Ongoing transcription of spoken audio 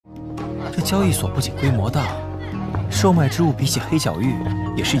这交易所不仅规模大，售卖之物比起黑角域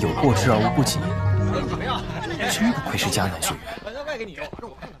也是有过之而无不及。真不愧是迦南学院。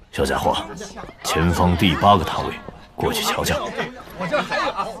小家伙，前方第8个摊位，过去瞧瞧。我这还有，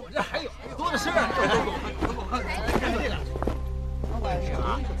我这还有，多的是。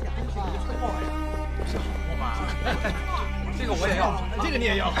这个我也要，这个你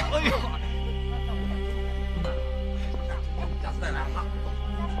也要。哎呦！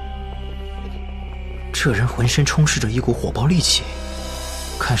这人浑身充斥着一股火爆戾气，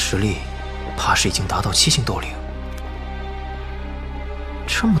看实力，怕是已经达到7星斗灵。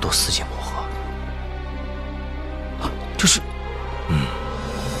这么多四阶魔核，啊，这是，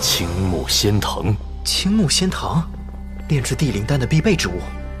青木仙藤。青木仙藤，炼制地灵丹的必备之物。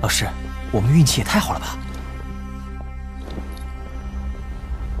老师，我们运气也太好了吧！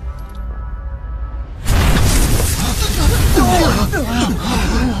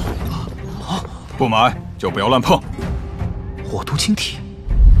不买就不要乱碰。火毒晶体，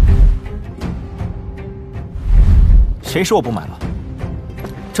谁说我不买了？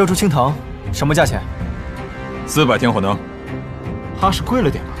这株青藤什么价钱？400天火能。它是贵了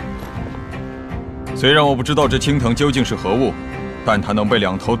点吧？虽然我不知道这青藤究竟是何物，但它能被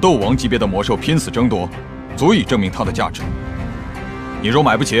2头斗王级别的魔兽拼死争夺，足以证明它的价值。你若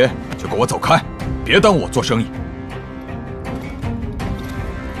买不起，就给我走开，别耽误我做生意。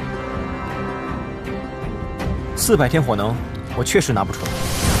400天火能，我确实拿不出来，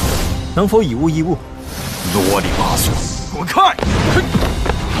能否以物易物？啰里吧嗦，滚开！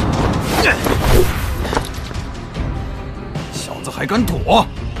小子还敢躲，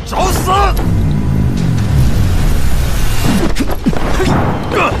找死！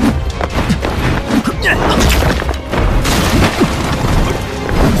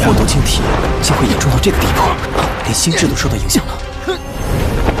火毒晶体竟会严重到这个地步，连心智都受到影响了。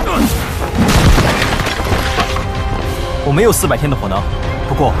我没有400天的火能，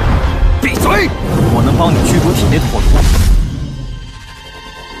不过，闭嘴！我能帮你驱逐体内的火毒。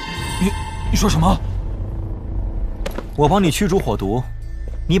你说什么？我帮你驱逐火毒，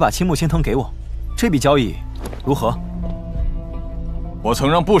你把青木仙藤给我，这笔交易如何？我曾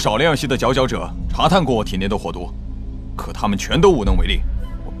让不少炼药系的佼佼者查探过我体内的火毒，可他们全都无能为力。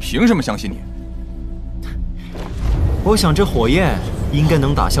我凭什么相信你？我想这火焰应该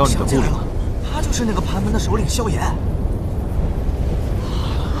能打消你的顾虑吧。他就是那个盘门的首领萧炎。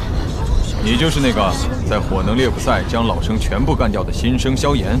你就是那个在火能猎捕赛将老生全部干掉的新生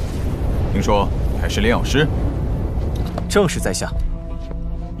萧炎。听说你还是炼药师。正是在下。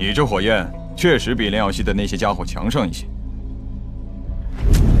你这火焰确实比炼药系的那些家伙强上一些。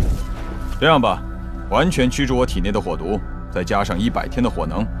这样吧，完全驱逐我体内的火毒，再加上100天的火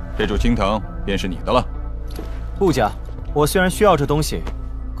能，这株青藤便是你的了。不假，我虽然需要这东西，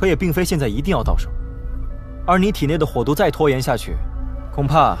可也并非现在一定要到手。而你体内的火毒再拖延下去，恐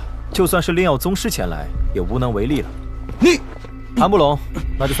怕就算是炼药宗师前来，也无能为力了。你谈不拢，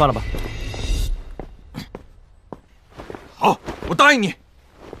那就算了吧。好，我答应你。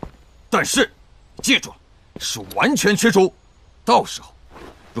但是，记住了，是完全驱逐。到时候，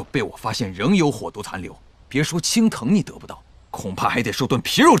若被我发现仍有火毒残留，别说青藤你得不到，恐怕还得受顿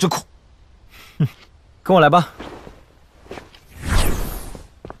皮肉之苦。跟我来吧。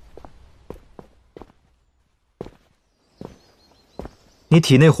你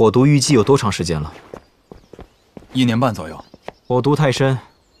体内火毒预计有多长时间了？1年半左右。火毒太深，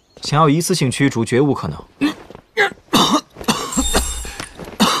想要一次性驱逐绝无可能。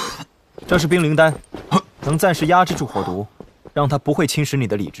这是冰灵丹，能暂时压制住火毒，让它不会侵蚀你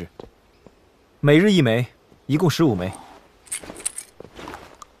的理智。每日1枚，一共15枚。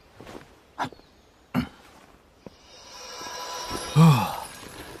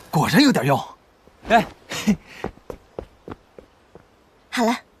果然有点用。哎，好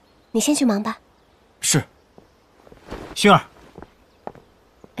了，你先去忙吧。是。薰儿，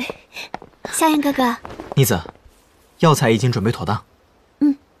萧炎哥哥，妮子，药材已经准备妥当。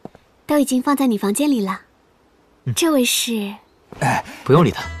都已经放在你房间里了。这位是？哎，不用理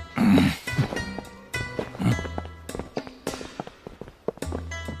他。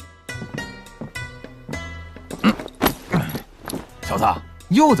小子，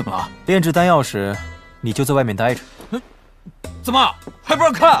又怎么了？炼制丹药时，你就在外面待着。怎么还不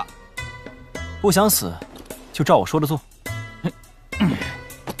让看？不想死，就照我说的做。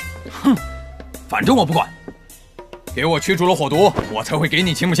哼，反正我不管。给我驱逐了火毒，我才会给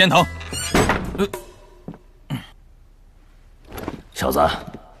你青木仙藤。小子，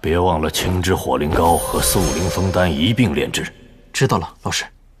别忘了青之火灵膏和素灵风丹一并炼制。知道了，老师。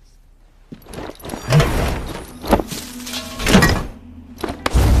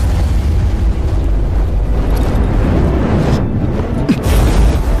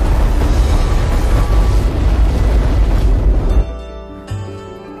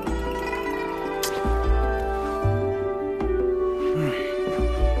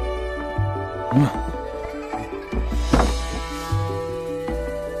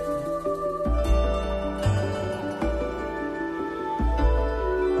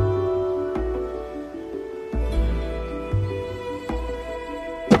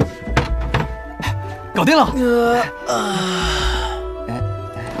搞定了。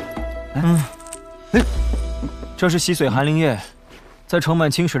这是洗髓寒灵液，在盛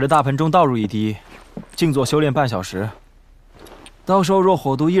满清水的大盆中倒入一滴，静坐修炼半小时。到时候若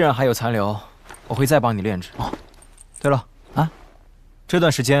火毒依然还有残留，我会再帮你炼制。哦，对了啊，这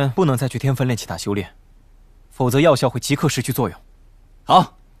段时间不能再去天坟练其他修炼，否则药效会即刻失去作用。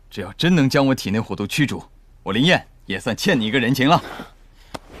好，只要真能将我体内火毒驱逐，我林燕也算欠你一个人情了。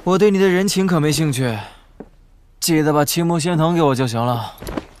我对你的人情可没兴趣，记得把青木仙藤给我就行了。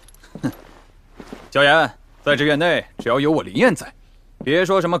哼，萧炎，在这院内只要有我林燕在，别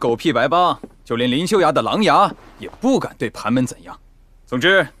说什么狗屁白帮，就连林修崖的狼牙也不敢对盘门怎样。总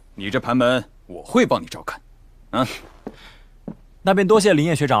之，你这盘门我会帮你照看。啊，那便多谢林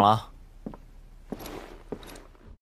燕学长了。